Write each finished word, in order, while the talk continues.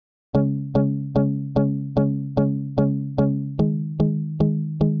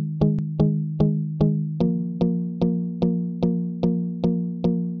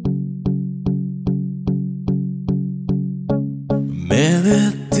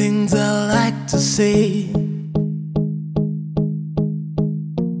say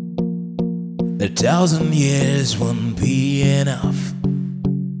 1,000 years won't be enough.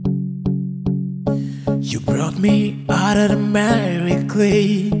 You brought me out of the miry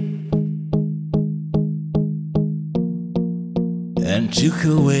clay and took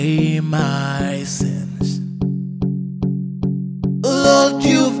away my sins. Lord,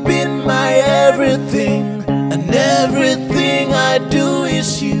 you've been my everything, and everything I do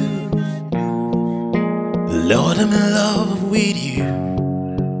is you. Lord, I'm in love with you.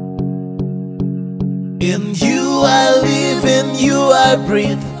 In you I live, in you I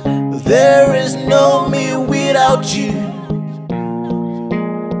breathe. There is no me without you.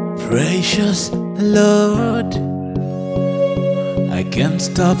 Precious Lord, I can't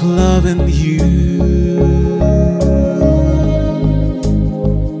stop loving you.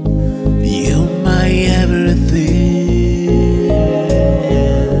 You're my everything.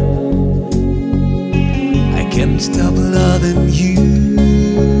 I can't stop loving you.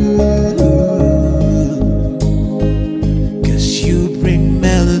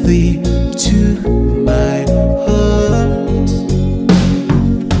 To my heart,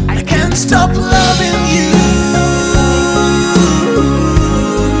 I can't stop loving you.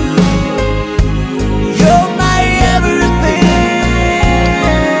 You're my everything.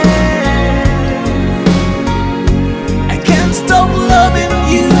 I can't stop loving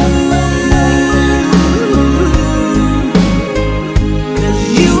you, 'cause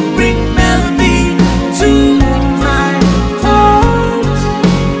you bring melody to my heart.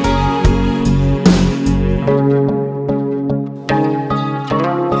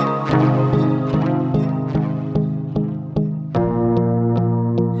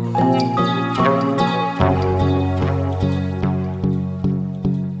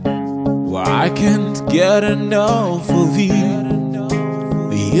 I can't get enough of you.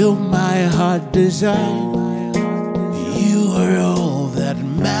 You're my heart desire. You are all that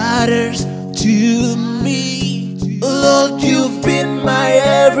matters to me. Lord, you've been my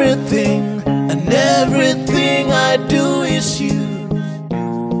everything, and everything I do is you.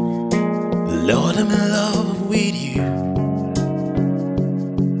 Lord, I'm in love with you.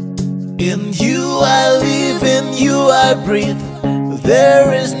 In you I live, in you I breathe.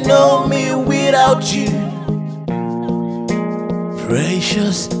 There is no me without you.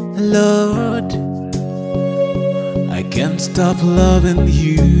 Precious Lord, I can't stop loving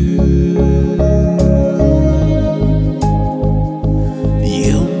you.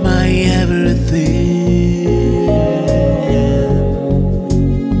 You're my everything.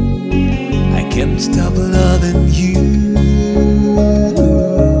 I can't stop loving you,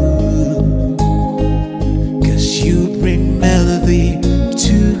 'cause you bring melody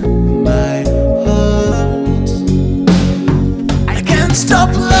to my heart. I can't stop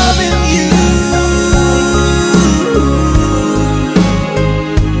loving